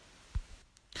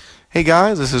Hey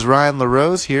guys, this is Ryan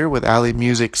LaRose here with Alley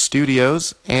Music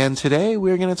Studios, and today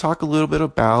we're going to talk a little bit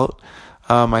about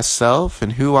myself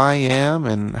and who I am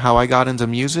and how I got into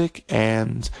music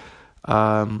and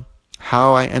how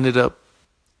I ended up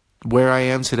where I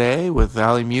am today with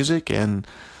Alley Music and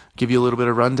give you a little bit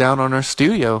of rundown on our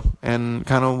studio and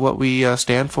kind of what we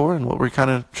stand for and what we're kind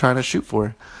of trying to shoot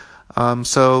for.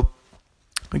 So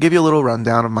I'll give you a little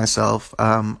rundown of myself.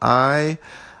 I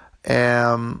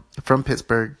am from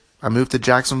Pittsburgh. I moved to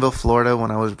Jacksonville, Florida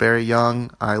when I was very young.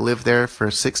 I lived there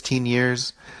for 16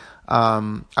 years.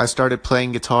 I started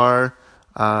playing guitar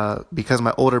because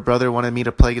my older brother wanted me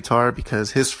to play guitar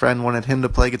because his friend wanted him to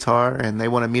play guitar and they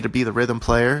wanted me to be the rhythm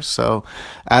player. So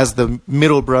as the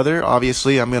middle brother,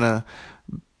 obviously I'm going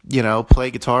to, play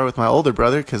guitar with my older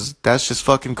brother because that's just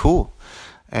fucking cool.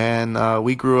 And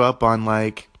we grew up on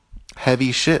like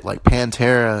heavy shit like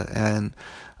Pantera and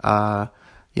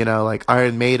like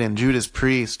Iron Maiden, Judas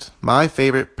Priest. My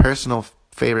personal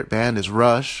favorite band is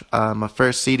Rush. My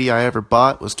first CD I ever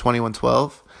bought was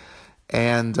 2112.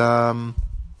 And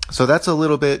so that's a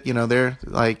little bit, so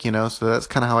that's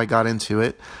kind of how I got into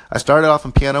it. I started off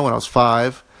on piano when I was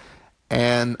 5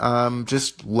 and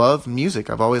just loved music.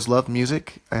 I've always loved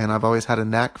music and I've always had a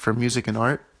knack for music and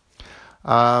art.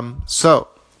 So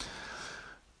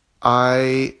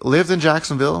I lived in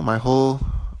Jacksonville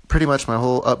pretty much my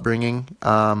whole upbringing.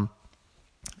 And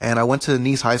I went to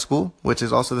Nice High School, which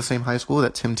is also the same high school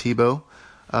that Tim Tebow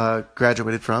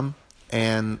graduated from.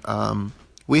 And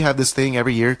we have this thing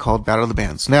every year called Battle of the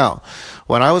Bands. Now,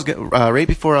 when I was right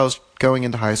before I was going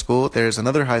into high school, there's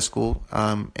another high school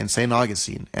in St.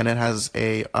 Augustine, and it has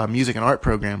a music and art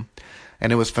program,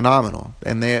 and it was phenomenal.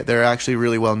 And they're actually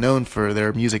really well known for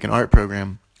their music and art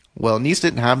program. Well, Nice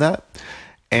didn't have that,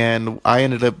 and I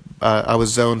ended up I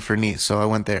was zoned for Nice, so I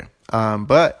went there.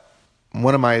 But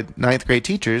one of my ninth grade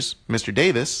teachers, Mr.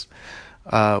 Davis,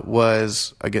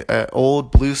 was an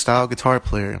old blues style guitar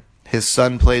player. His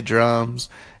son played drums,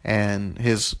 and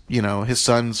his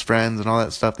son's friends and all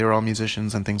that stuff. They were all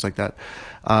musicians and things like that.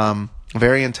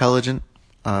 Very intelligent,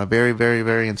 very, very,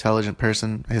 very intelligent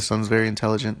person. His son's very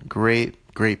intelligent.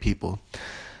 Great, great people.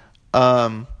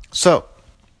 So,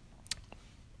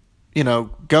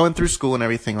 going through school and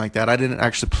everything like that, I didn't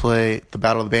actually play the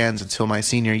Battle of the Bands until my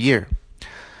senior year.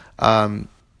 I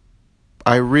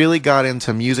really got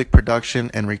into music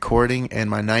production and recording in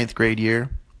my ninth grade year,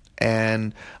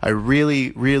 and I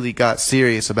really, really got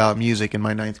serious about music in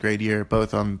my ninth grade year,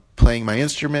 both on playing my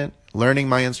instrument, learning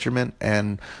my instrument,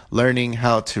 and learning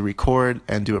how to record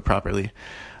and do it properly.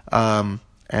 And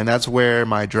that's where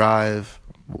my drive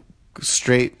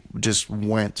straight just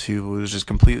went to. It was just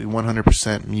completely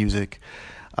 100% music.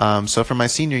 So for my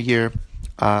senior year,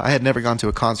 I had never gone to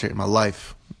a concert in my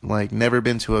life. Like, never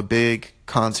been to a big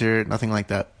concert, nothing like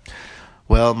that.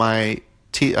 Well, the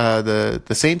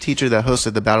same teacher that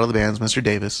hosted the Battle of the Bands, Mr.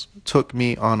 Davis, took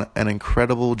me on an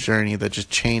incredible journey that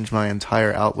just changed my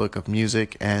entire outlook of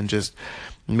music and just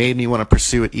made me want to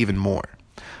pursue it even more.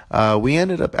 We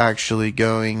ended up actually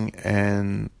going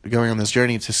on this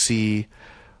journey to see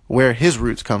where his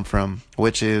roots come from,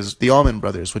 which is the Allman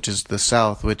Brothers, which is the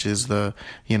South, which is the,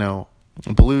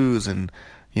 blues and,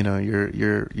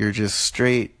 you're just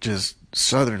straight, just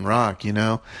Southern rock,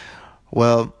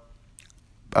 Well,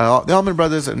 the Allman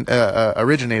Brothers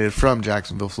originated from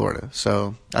Jacksonville, Florida.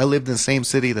 So I lived in the same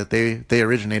city that they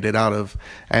originated out of,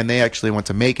 and they actually went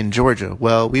to Macon, Georgia.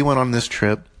 Well, we went on this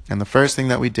trip, and the first thing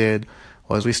that we did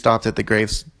was we stopped at the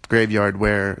graveyard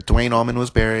where Dwayne Allman was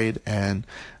buried, and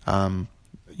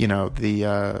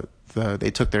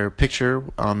they took their picture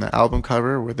on the album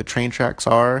cover where the train tracks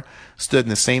are, stood in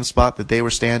the same spot that they were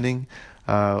standing.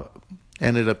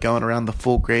 Ended up going around the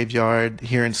full graveyard,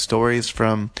 hearing stories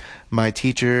from my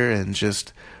teacher and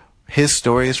just his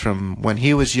stories from when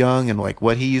he was young and like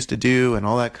what he used to do and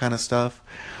all that kind of stuff.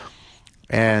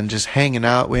 And just hanging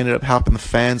out. We ended up hopping the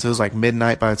fence. It was like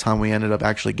midnight by the time we ended up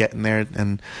actually getting there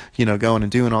and, going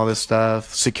and doing all this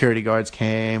stuff. Security guards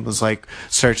came, was like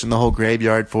searching the whole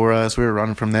graveyard for us. We were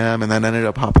running from them and then ended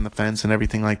up hopping the fence and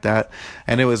everything like that.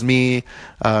 And it was me,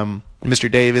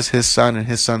 Mr. Davis, his son, and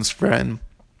his son's friend.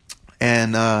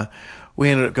 And we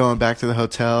ended up going back to the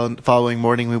hotel. The following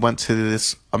morning, we went to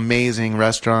this amazing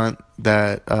restaurant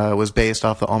that was based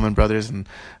off the Allman Brothers and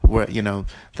where the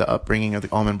upbringing of the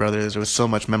Allman Brothers. There was so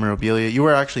much memorabilia. You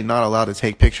were actually not allowed to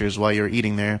take pictures while you were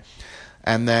eating there.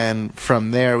 And then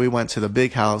from there, we went to the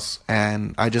Big House,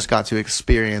 and I just got to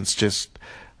experience just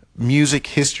music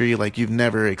history like you've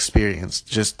never experienced.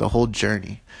 Just the whole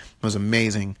journey was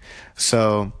amazing.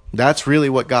 So that's really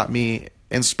what got me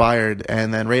inspired.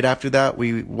 And then right after that,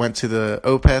 we went to the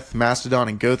Opeth, Mastodon,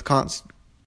 and Goth